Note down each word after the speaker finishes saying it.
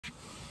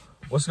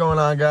What's going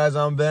on, guys?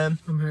 I'm Ben.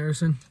 I'm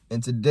Harrison.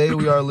 And today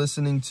we are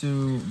listening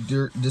to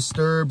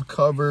Disturbed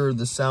cover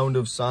The Sound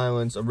of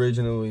Silence,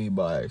 originally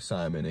by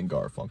Simon and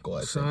Garfunkel, I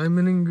think.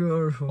 Simon and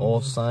Garfunkel. All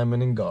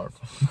Simon and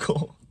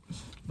Garfunkel.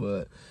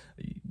 But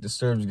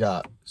Disturbed's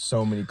got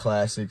so many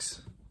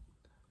classics.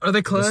 Are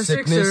they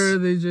classics or are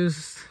they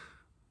just...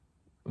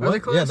 What? Are they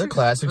classics? Yeah, they're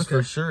classics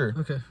for sure.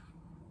 Okay.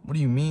 What do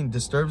you mean?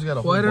 Disturbed's got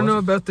a whole Well, I don't bunch know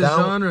about the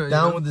genre.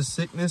 Down with the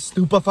Sickness,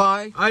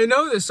 Stupefy. I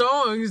know the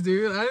songs,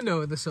 dude. I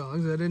know the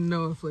songs. I didn't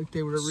know if like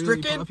they were really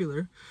Stricken?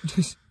 popular.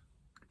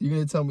 You're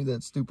going to tell me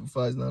that Stupefy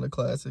is not a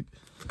classic?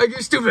 I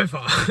get Stupefy.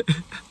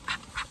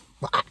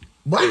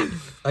 What?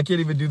 I can't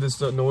even do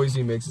this noise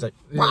he makes. It's like,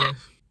 Yeah.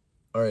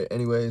 All right,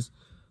 anyways,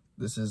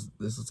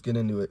 let's get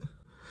into it.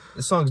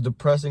 This song's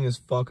depressing as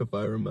fuck if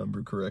I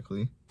remember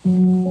correctly.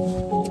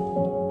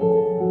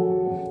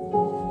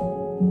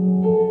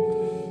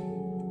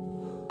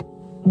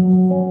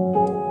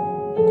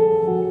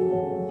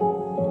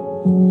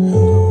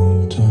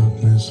 Hello,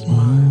 darkness,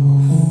 my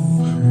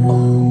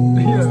old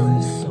friend. Yeah,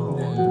 this song.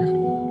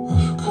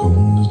 I've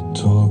come to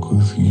talk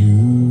with you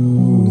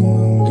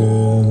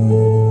again,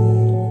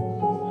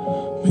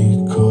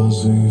 because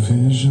a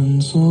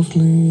vision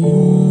softly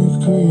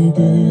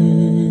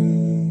creeping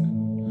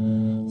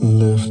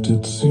left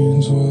its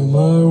scenes while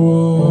I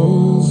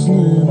was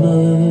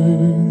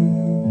sleeping.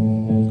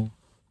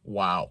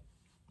 Wow.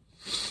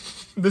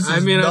 This is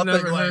I've nothing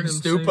never like heard him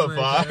sing like Stupefy.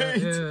 that.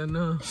 Yeah,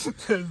 no.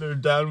 They're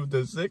down with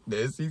the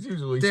sickness. He's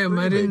usually Damn,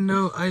 screaming. I didn't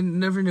know. I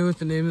never knew what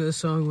the name of the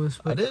song was.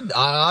 But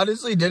I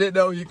honestly didn't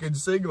know you could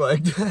sing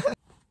like that.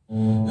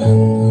 And the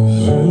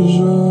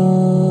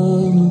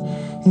vision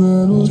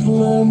that was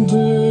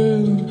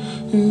planted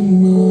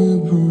in my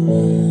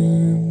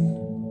brain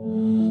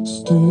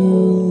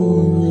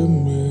still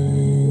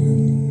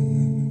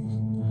remains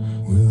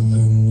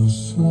within the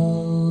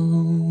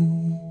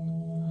sound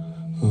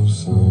of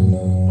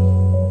silence.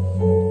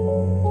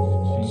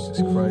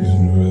 Jesus Christ.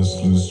 In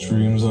restless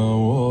dreams I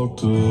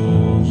walked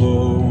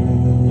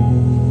alone,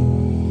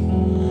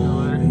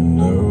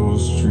 narrow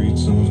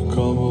streets of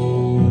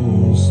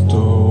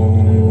cobblestone,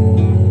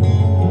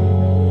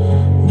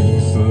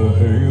 neath the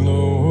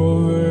halo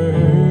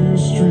of a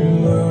street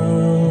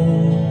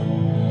lamp.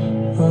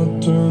 I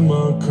turned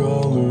my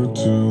collar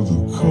to the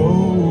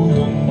cold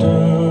and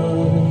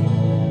damp,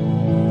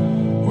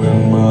 when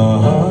my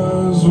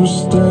eyes were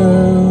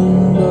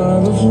stabbed by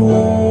the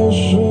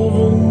flash of a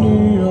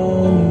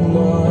neon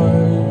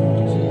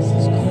light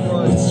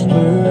that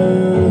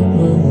split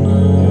the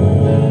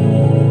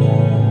night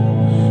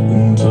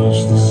and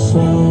touched the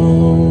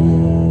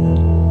sound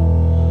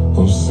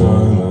of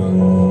silence.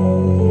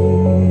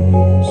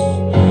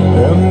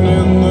 And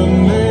in the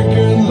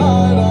naked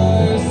light I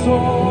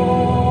saw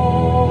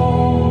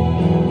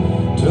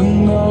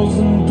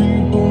 10,000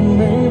 people,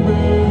 maybe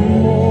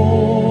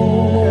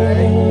more.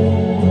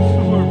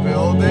 We're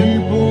building.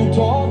 People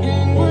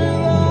talking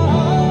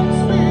without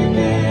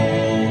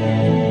speaking,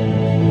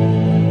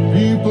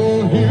 people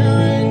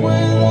hearing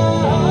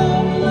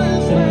without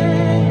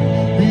listening,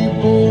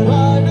 people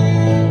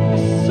writing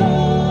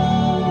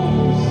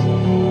songs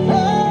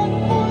that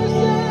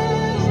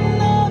voices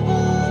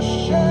never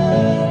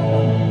share.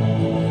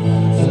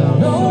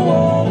 No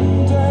one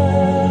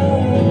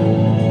dared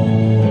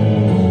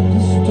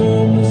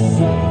disturb the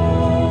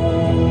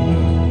sound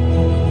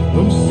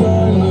of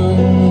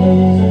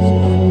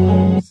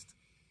silence.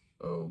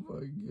 Oh my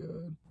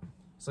god.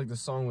 It's like the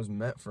song was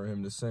meant for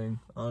him to sing,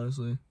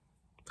 honestly.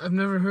 I've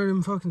never heard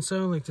him fucking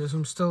sound like this.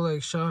 I'm still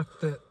like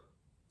shocked that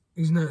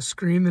he's not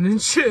screaming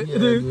and shit. Yeah,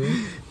 dude.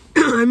 dude.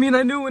 I mean,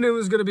 I knew when it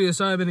was gonna be a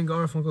Simon and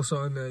Garfunkel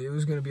song that it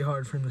was gonna be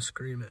hard for him to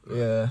scream it.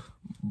 Yeah.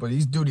 But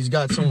he's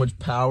got so much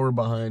power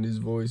behind his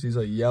voice. He's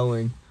like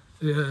yelling.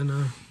 Yeah, I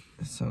know.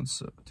 It sounds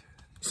so...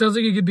 Sounds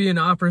like he could be an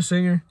opera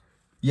singer.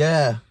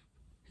 Yeah.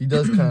 He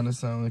does kind of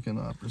sound like an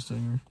opera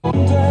singer.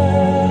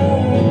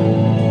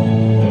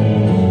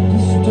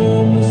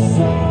 Disturb the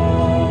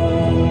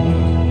sound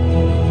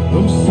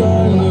of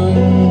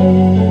silence.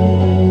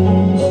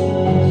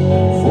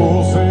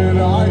 Fool said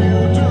I, you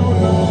do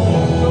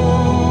not know.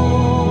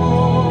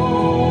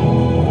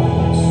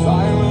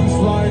 Silence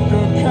like a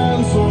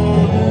cancer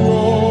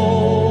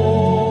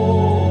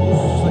grows.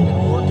 It's like an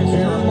Hear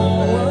orchestra. my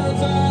words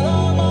that I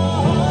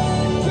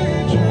might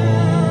teach you.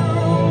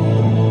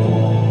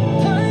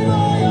 Take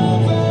my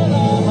arms that I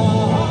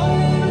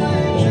might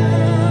reach you.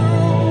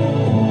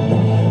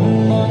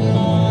 But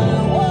my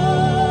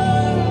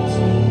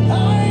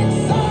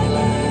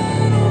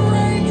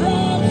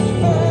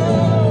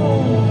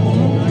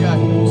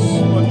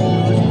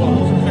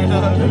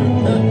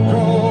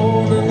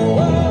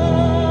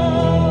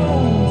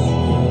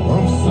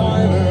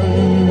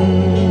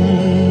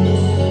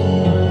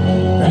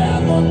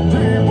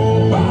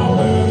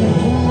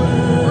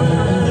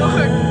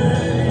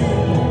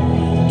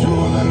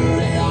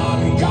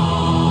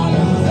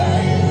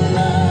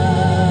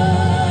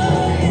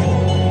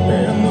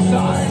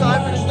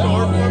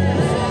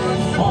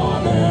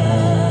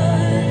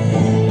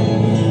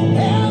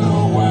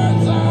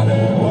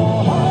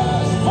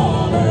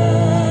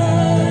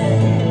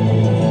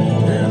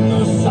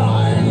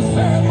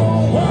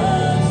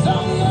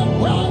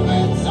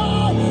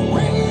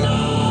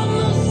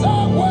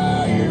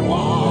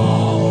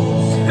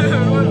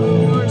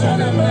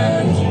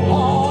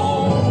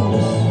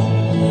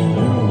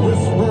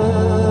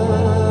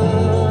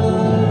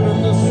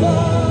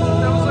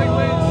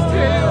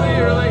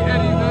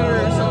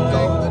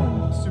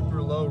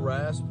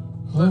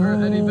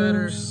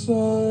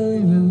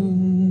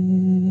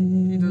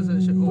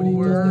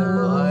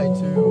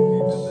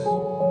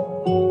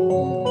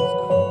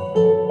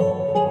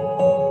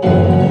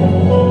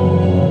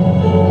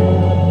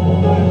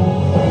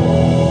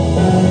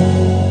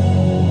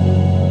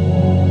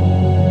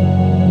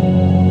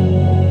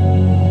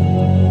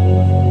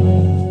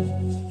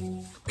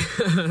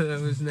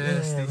That was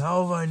nasty. Damn,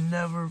 how have I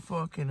never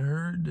fucking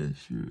heard this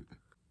shit?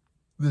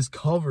 This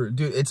cover,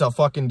 dude, it's a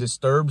fucking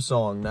Disturbed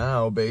song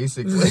now,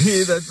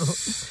 basically.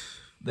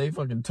 They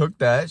fucking took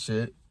that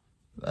shit.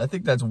 I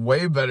think that's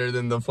way better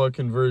than the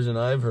fucking version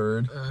I've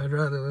heard. I'd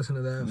rather listen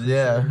to that.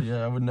 Yeah, sure.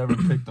 yeah, I would never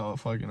pick the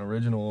fucking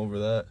original over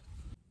that.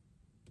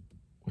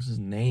 What's his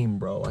name,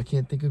 bro? I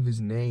can't think of his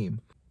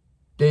name.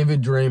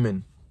 David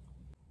Draiman.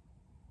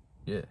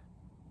 Yeah.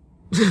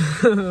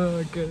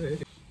 Okay.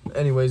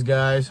 Anyways,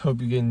 guys,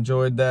 hope you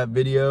enjoyed that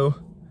video.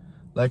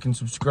 Like and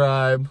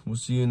subscribe. We'll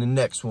see you in the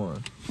next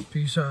one.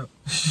 Peace out.